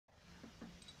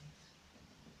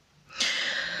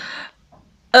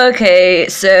Okay,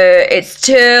 so it's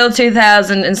still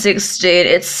 2016.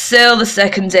 It's still the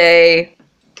second day.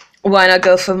 Why not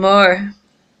go for more?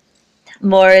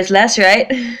 More is less, right?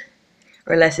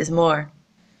 Or less is more.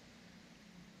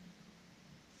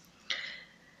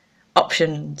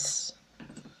 Options.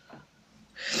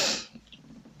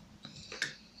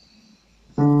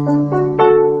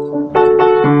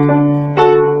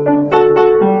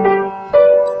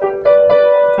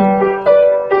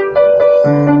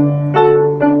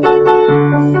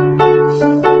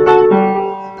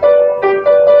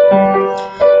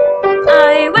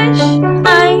 I wish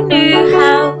I knew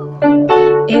how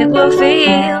it will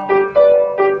feel.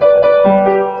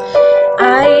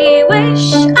 I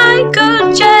wish I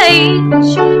could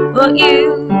change what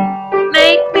you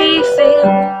make me feel.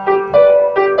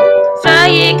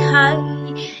 Flying high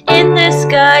in the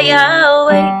sky, I'll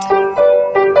wait.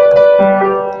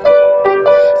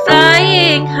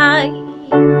 Flying high,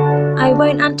 I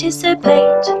won't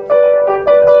anticipate.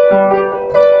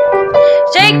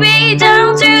 Take me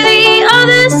down to the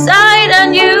other side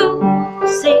and you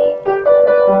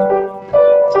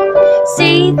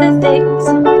see the things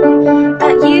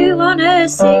that you wanna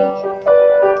see.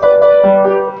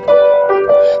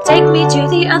 Take me to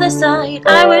the other side,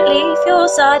 I won't leave your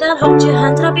side. I'll hold your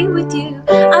hand and I'll be with you.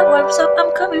 I won't stop,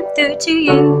 I'm coming through to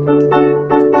you.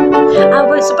 I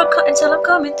won't stop until I'm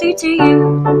coming through to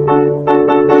you.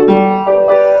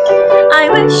 I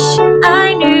wish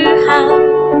I knew how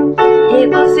it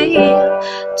will feel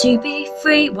to be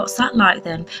free. What's that like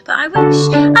then? But I wish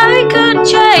I could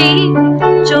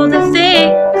change all the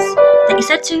things that you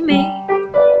said to me.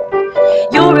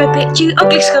 You're a bitch, you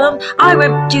ugly scum, I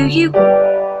won't do you.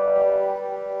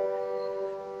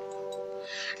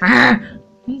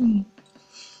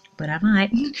 But I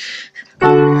might. Is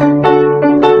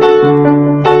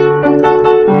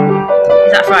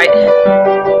that right?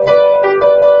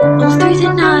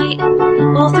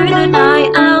 All through the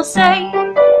night, I'll say,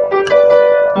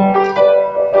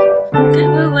 go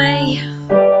away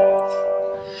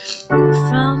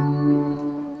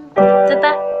from the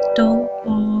back door.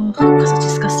 Because it's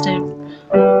disgusting.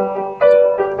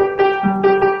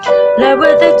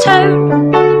 Lower the tone,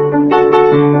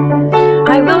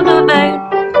 I will not moan.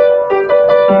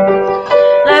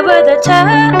 Lower the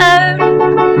tone.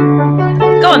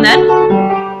 Go on then.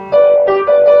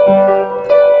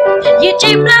 You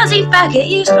cheap lousy faggot,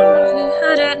 you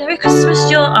had a Merry Christmas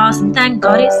your arse, and thank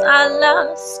God it's our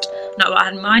last. Not what I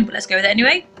had in mind, but let's go with it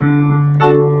anyway.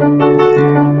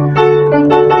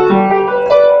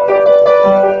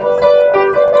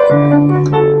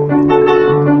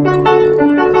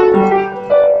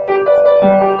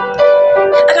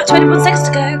 I got 21 seconds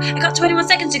to go. I got 21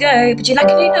 seconds to go. But you like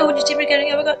it, you know when you see me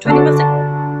getting over. I got 21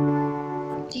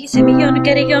 seconds. Do you see me on the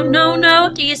getting yo? No, no.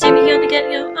 Do you see me on the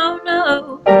getting yo? Oh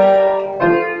no.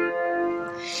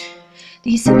 Do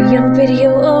you see me on the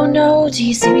video? Oh no. Do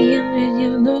you see me on the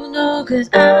video? No, no. Cause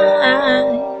I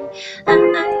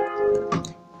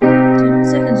 21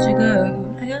 seconds to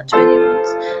go. I got 21.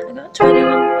 I got 21.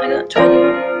 I got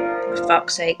 21. For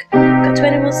fuck's sake. I got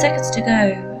 21 seconds to go.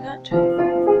 I got 21.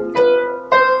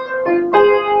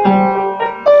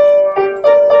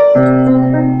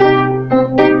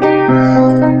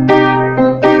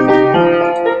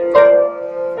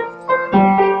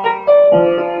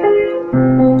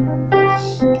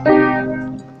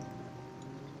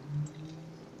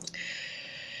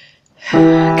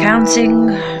 Counting,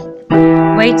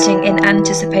 waiting in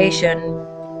anticipation.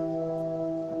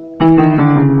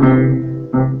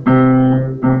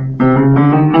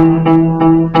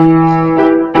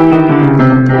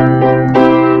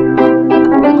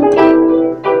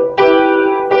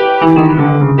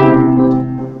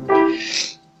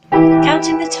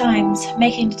 Counting the times,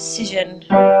 making a decision.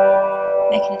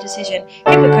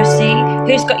 Hypocrisy,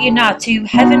 who's got you now to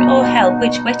heaven or hell,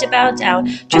 which way to bow down,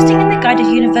 trusting in the guide of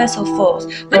universal force,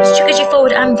 which triggers you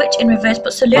forward and which in reverse,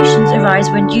 but solutions arise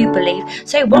when you believe.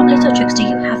 So what little tricks do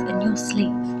you have in your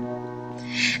sleeve?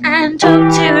 And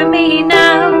talk to me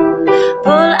now,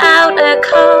 pull out a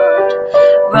card,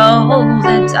 roll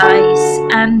the dice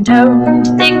and don't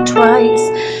think twice.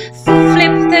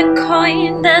 Flip the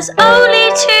coin, there's only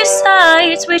two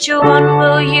sides. Which one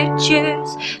will you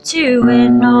choose, to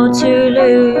win or to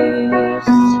lose?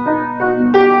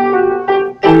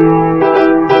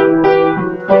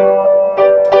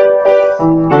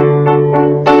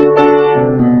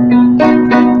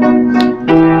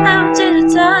 Out to the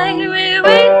time we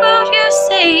wait, will you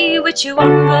see? Which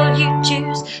one will you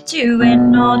choose, to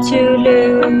win or to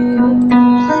lose?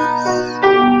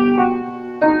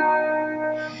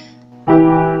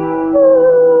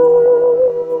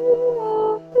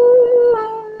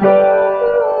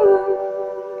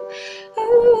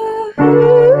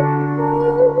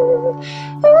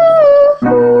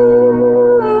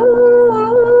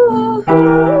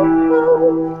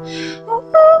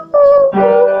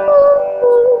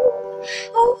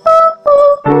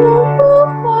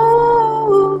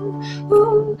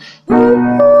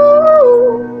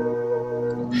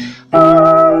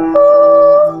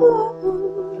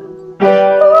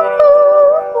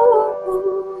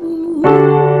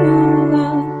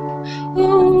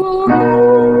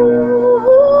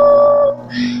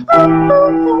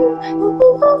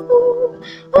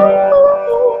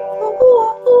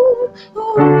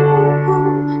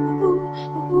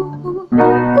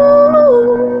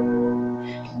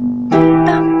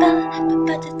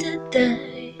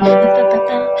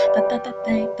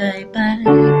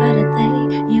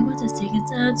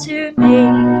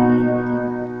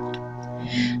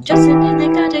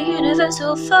 a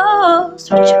universal force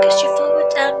which will push you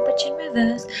forward and which in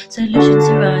reverse. Solutions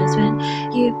arise when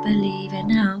you believe in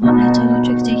now. What little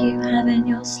tricks do you have in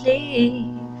your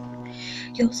sleeve?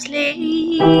 Your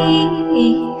sleeve,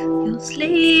 your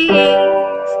sleeve.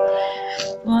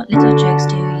 What little tricks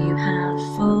do you have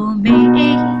for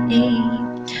me?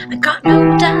 I got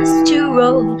no dice to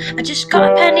roll, I just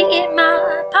got a penny in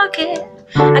my pocket.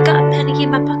 I got a penny in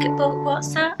my pocket, but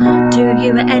what's that to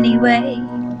you anyway?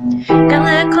 Count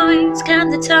the coins,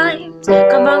 count the times.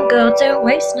 Come on girl, don't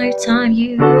waste no time.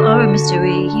 You are a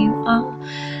mystery, you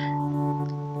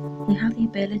have the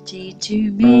ability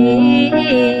to me.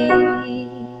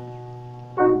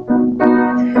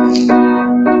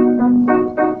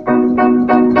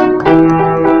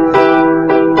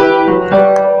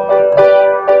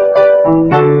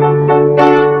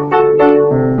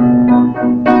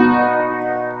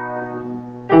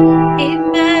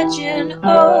 Imagine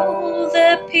all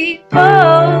the people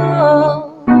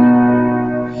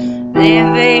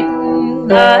living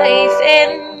life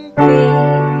in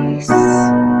peace.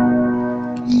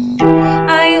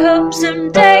 I hope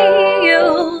someday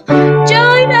you'll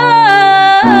join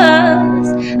us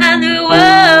and the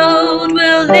world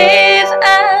will live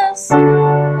as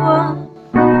one,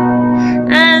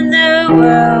 and the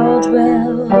world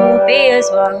will be as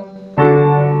one.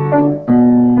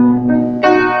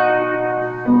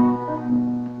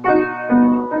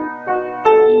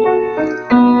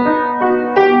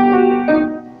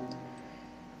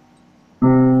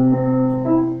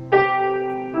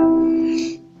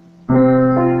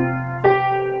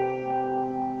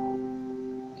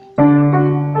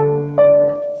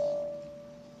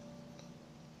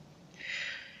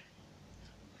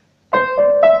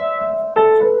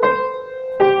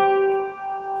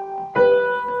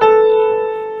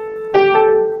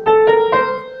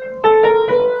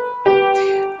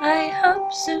 I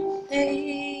hope someday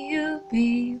you'll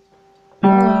be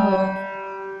one.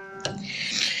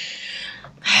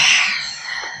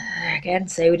 Again,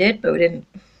 say we did, but we didn't.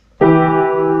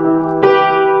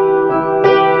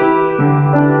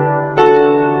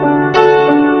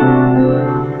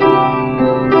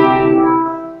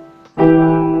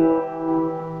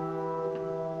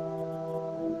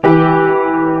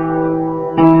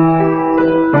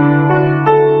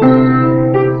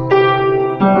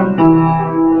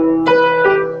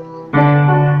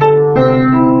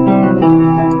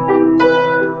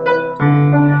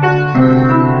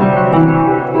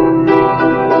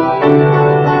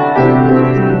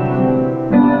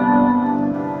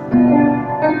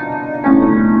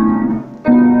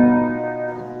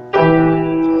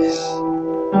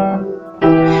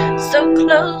 So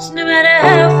close, no matter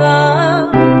how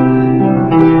far.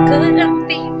 Couldn't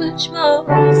be much more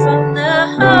from the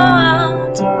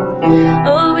heart.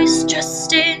 Always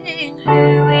trusting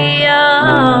who we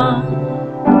are,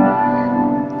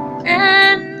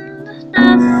 and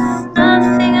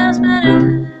nothing else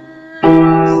matters.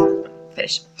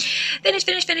 Finish.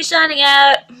 Signing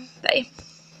out. Bye.